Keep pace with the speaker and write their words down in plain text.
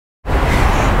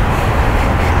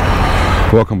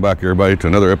Welcome back, everybody, to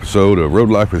another episode of Road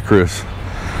Life with Chris.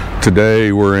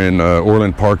 Today we're in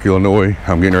Orland Park, Illinois.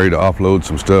 I'm getting ready to offload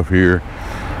some stuff here,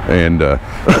 and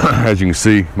as you can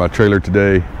see, my trailer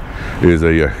today is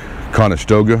a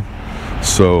Conestoga,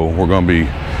 so we're going to be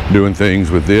doing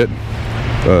things with it.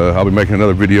 I'll be making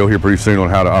another video here pretty soon on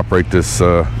how to operate this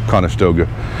Conestoga,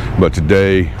 but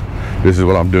today this is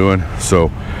what I'm doing.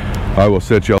 So I will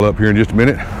set y'all up here in just a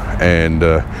minute and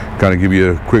kind of give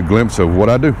you a quick glimpse of what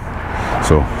I do.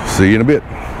 So, see you in a bit.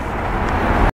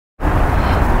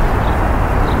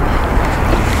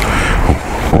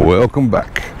 Welcome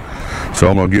back. So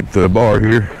I'm gonna get the bar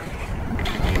here,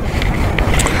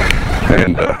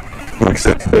 and like I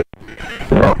said,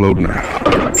 we're offloading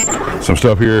some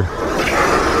stuff here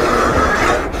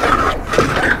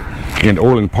in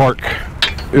Orland Park,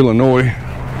 Illinois.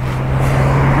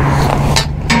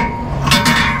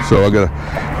 So I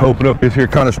gotta open up this here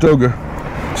Conestoga.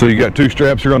 So you got two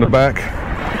straps here on the back.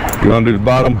 You undo the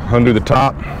bottom, undo the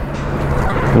top.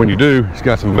 When you do, it's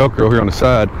got some Velcro here on the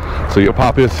side. So you'll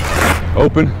pop this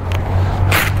open,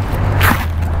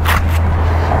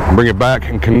 bring it back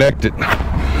and connect it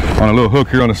on a little hook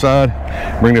here on the side.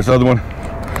 Bring this other one,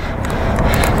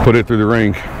 put it through the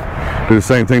ring. Do the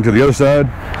same thing to the other side.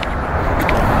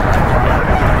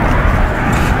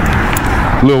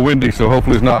 A little windy, so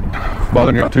hopefully it's not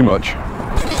bothering you too much.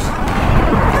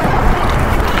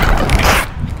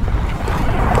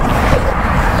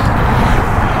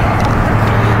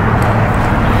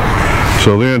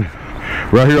 So then,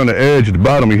 right here on the edge at the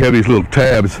bottom, you have these little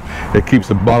tabs that keeps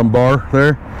the bottom bar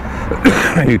there.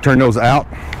 And you turn those out.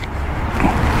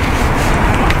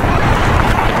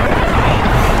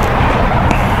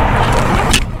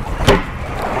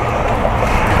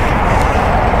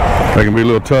 That can be a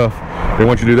little tough. They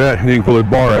want you to do that, and you can pull the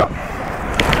bar out.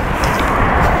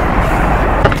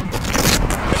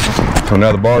 So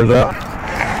now the bar is out.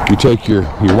 You take your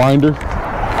winder.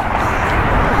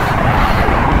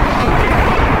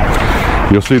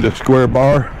 You'll see the square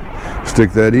bar,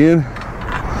 stick that in.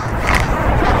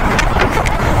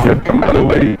 Come out of the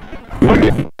way,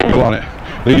 go on it.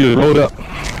 Then you just roll it up.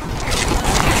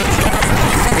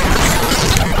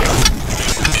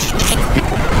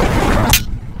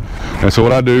 And so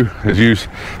what I do is use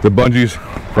the bungees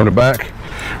from the back,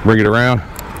 bring it around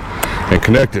and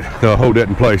connect it. They'll hold that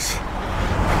in place.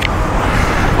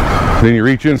 Then you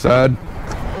reach inside,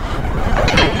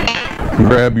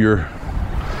 grab your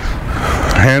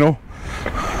handle.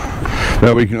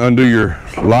 That way you can undo your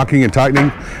locking and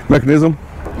tightening mechanism.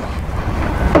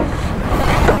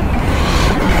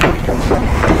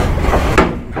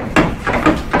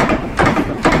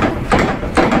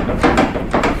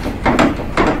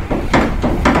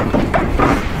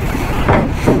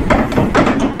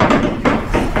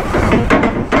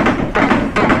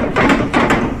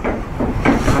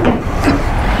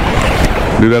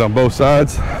 Do that on both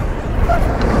sides.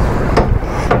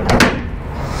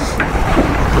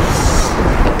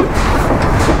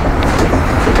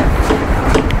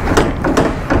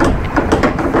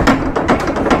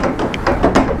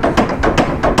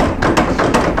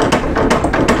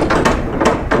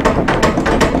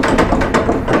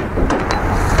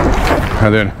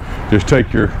 And then just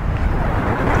take your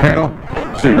handle,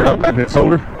 so you're up back in its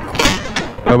shoulder,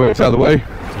 that way it's out of the way.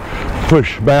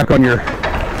 Push back on your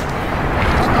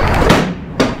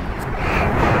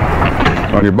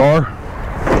bar,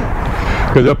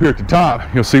 because up here at the top,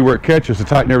 you'll see where it catches to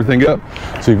tighten everything up.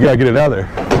 So you've got to get it out of there.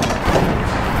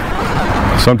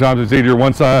 Sometimes it's easier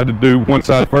one side to do one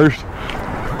side first.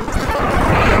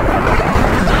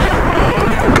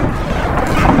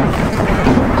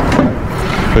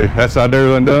 That side there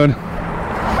is undone.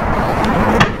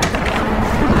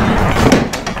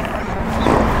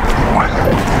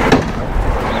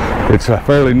 It's a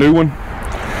fairly new one,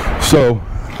 so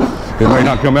it may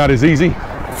not come out as easy.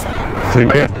 So you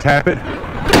may have to tap it.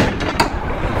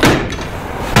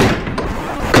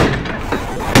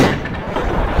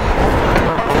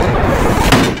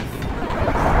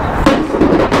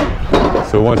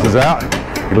 So once it's out,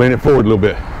 you lean it forward a little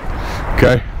bit.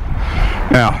 Okay.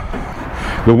 Now,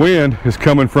 the wind is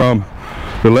coming from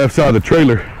the left side of the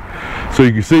trailer. So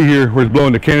you can see here where it's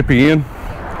blowing the canopy in.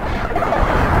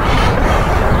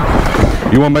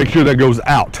 You want to make sure that goes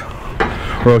out,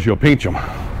 or else you'll pinch them.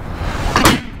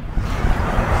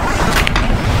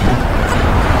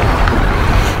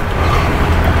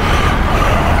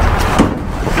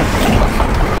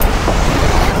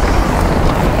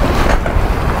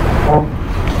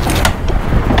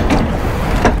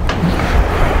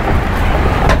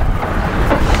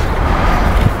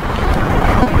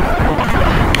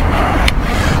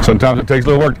 Sometimes it takes a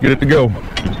little work to get it to go.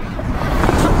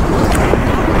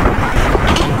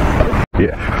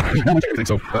 Yeah. Now I'm everything,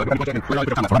 so we're going to put a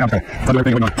comment for right now. Okay. So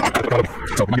everything going on.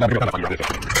 So we might get a comment for you.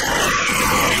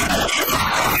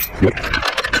 Good.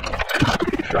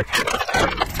 Right.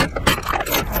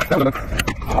 That was enough.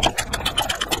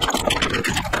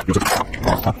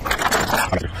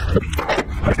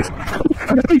 Like this.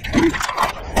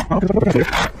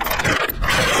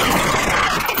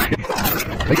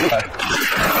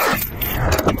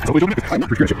 So we don't have to climb up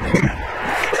for sure.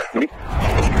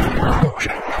 Oh,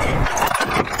 shit.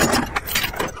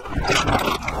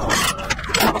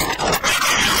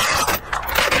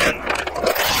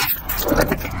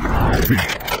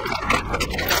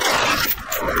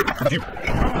 What about you?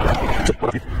 What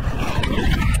about you?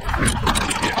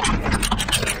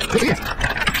 Yeah.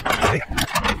 Yeah.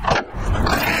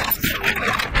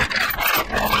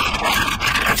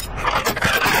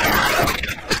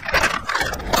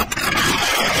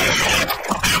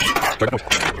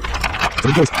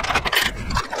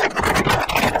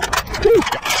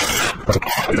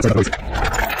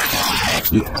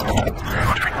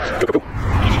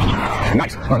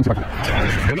 Nice. All right, let's see if I can.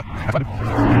 Have fun.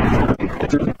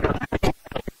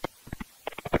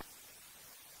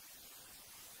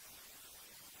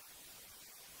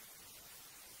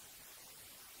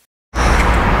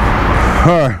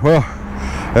 All right, well,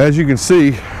 as you can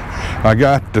see, I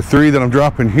got the 3 that I'm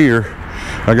dropping here.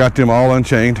 I got them all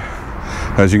unchained,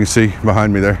 as you can see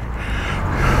behind me there.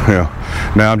 Yeah.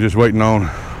 Now I'm just waiting on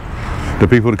the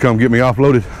people to come get me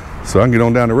offloaded so I can get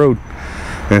on down the road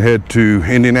and head to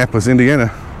Indianapolis,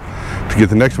 Indiana to get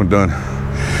the next one done.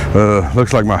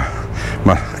 Looks like my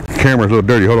camera's a little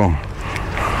dirty. Hold on.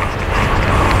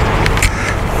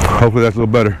 Hopefully that's a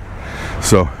little better.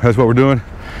 So that's what we're doing.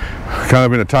 Kind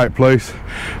of in a tight place.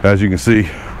 As you can see,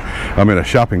 I'm in a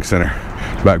shopping center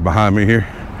back behind me here.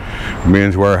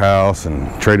 Men's Warehouse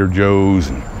and Trader Joe's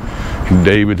and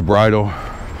David's Bridal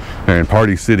and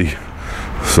Party City.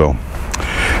 So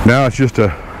now it's just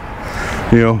one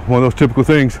of those typical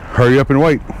things. Hurry up and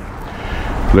wait.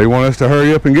 They want us to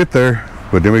hurry up and get there,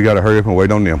 but then we got to hurry up and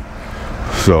wait on them.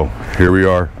 So here we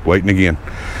are waiting again.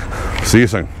 See you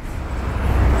soon.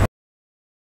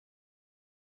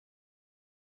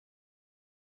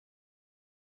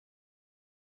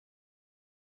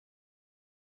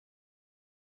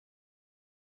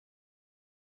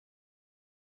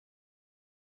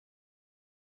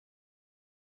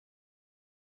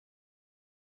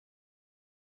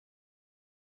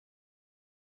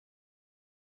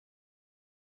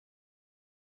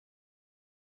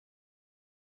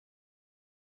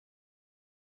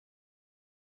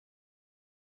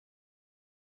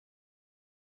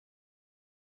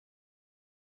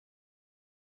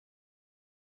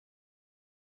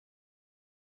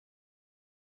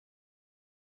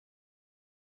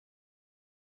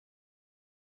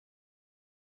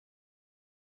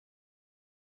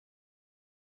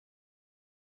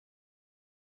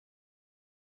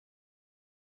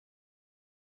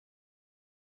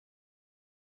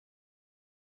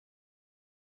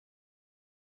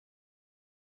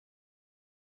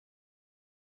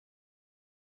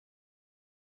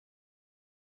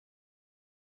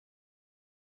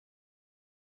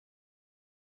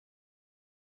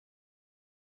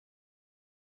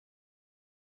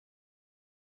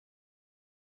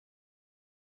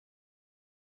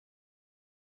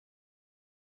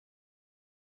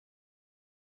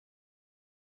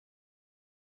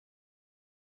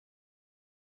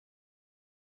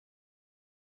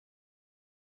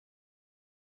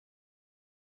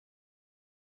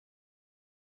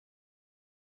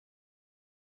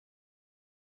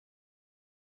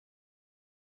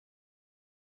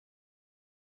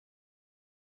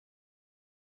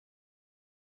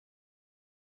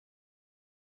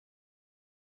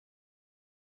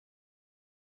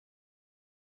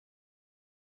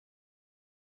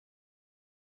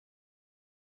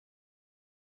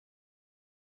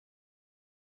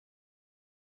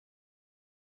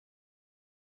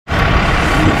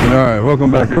 All right,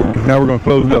 welcome back. Now we're going to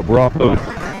close it up. We're offloaded.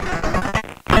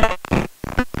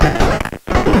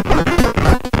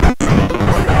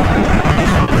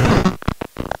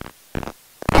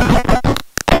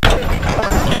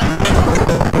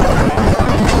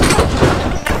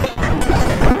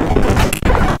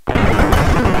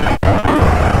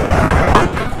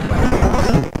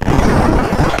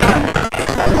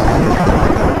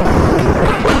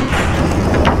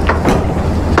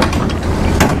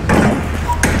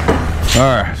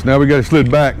 Alright, so now we got it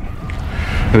slid back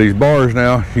to these bars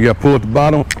now. You got to pull at the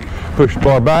bottom, push the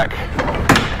bar back.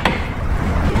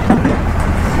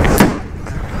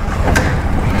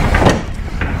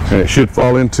 And it should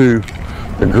fall into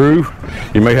the groove.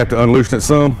 You may have to unloosen it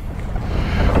some,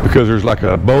 because there's like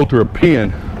a bolt or a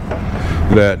pin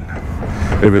that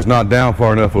if it's not down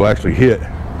far enough will actually hit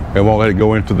and won't let it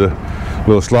go into the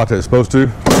little slot that it's supposed to.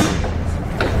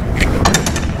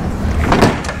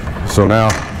 So now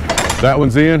that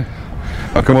one's in.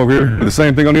 I'll come over here, do the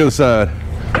same thing on the other side.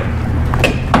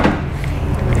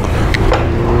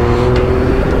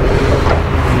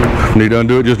 Need to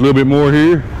undo it just a little bit more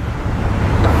here.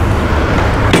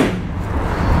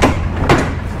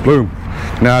 Boom.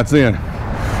 Now it's in.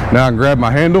 Now I can grab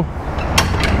my handle.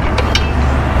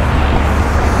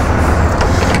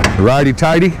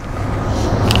 Righty-tighty.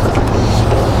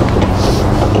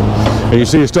 And you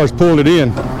see it starts pulling it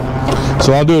in.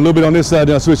 So I'll do a little bit on this side,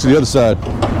 then I'll switch to the other side.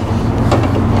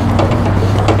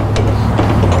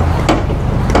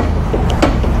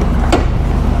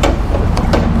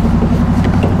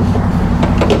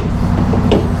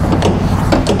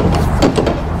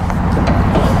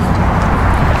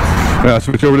 Now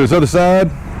switch over to this other side,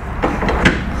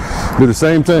 do the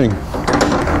same thing.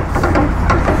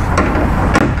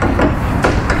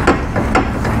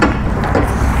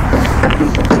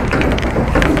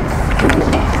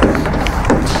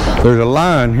 There's a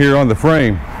line here on the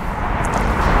frame,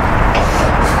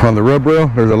 on the rub rail,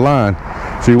 there's a line.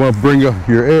 So you want to bring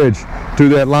your edge to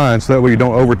that line so that way you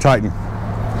don't over tighten.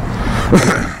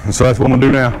 And so that's what I'm going to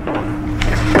do now.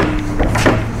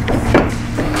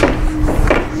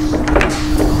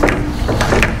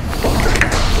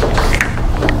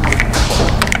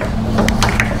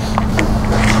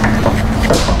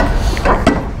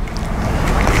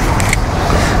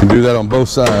 You do that on both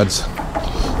sides.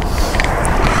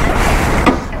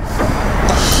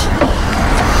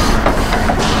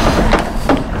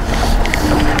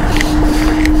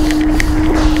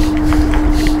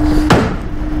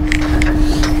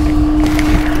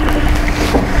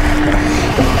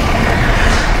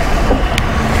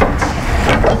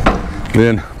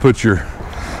 Then put your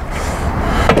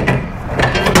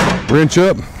wrench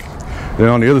up. Then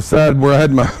on the other side where I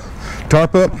had my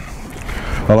tarp up,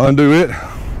 I'll undo it.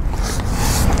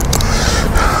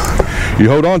 You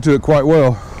hold on to it quite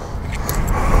well.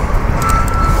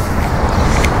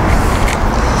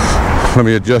 Let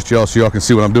me adjust y'all so y'all can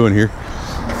see what I'm doing here.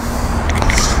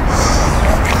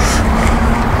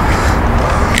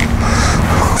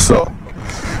 So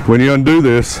when you undo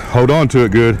this, hold on to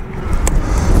it good.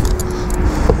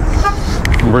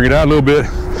 Bring it out a little bit.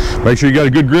 Make sure you got a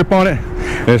good grip on it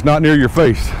and it's not near your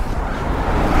face,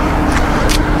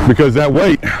 because that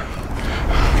weight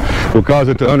will cause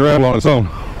it to unravel on its own.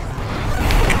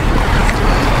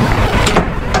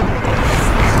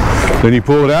 Then you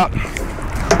pull it out.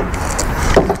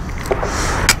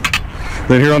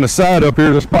 Then here on the side up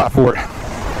here is a spot for it.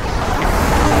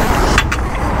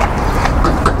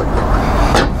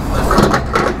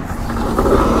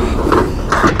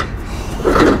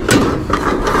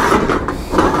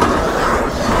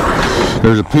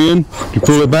 There's a pin. You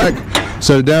pull it back,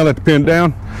 set it down, let the pin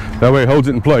down. That way it holds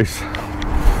it in place.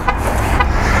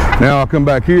 Now I'll come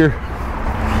back here.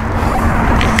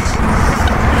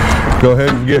 Go ahead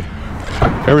and get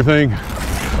everything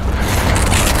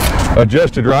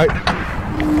adjusted right.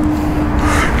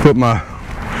 Put my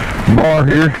bar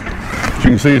here. As you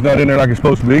can see, it's not in there like it's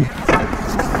supposed to be.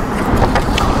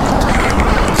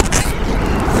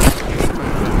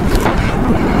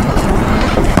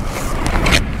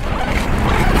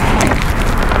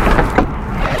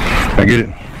 I get it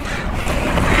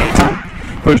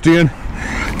pushed in.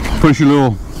 Push your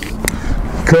little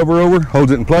cover over,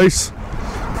 holds it in place.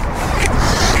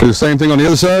 Do the same thing on the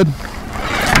other side.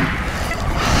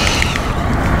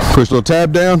 Push the little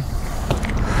tab down.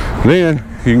 Then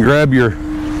you can grab your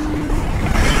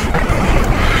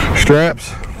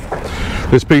straps.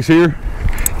 This piece here,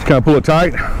 just kind of pull it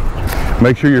tight.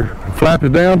 Make sure your flap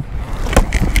is down,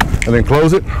 and then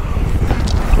close it.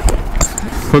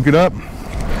 Hook it up,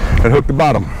 and hook the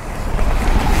bottom.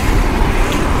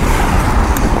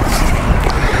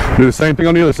 Do the same thing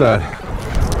on the other side.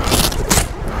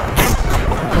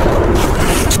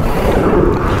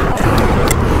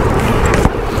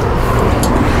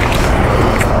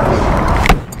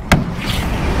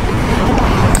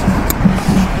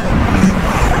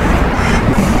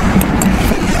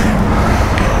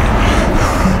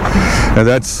 And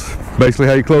that's basically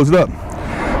how you close it up.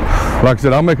 Like I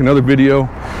said, I'll make another video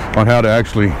on how to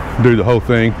actually do the whole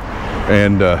thing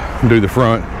and do the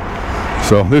front.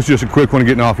 So this is just a quick one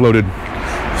getting offloaded.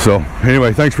 So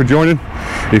anyway, thanks for joining.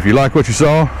 If you like what you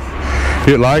saw,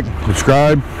 hit like,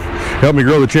 subscribe, help me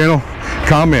grow the channel,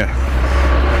 comment,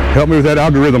 help me with that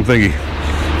algorithm thingy.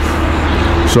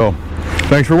 So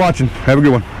thanks for watching. Have a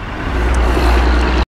good one.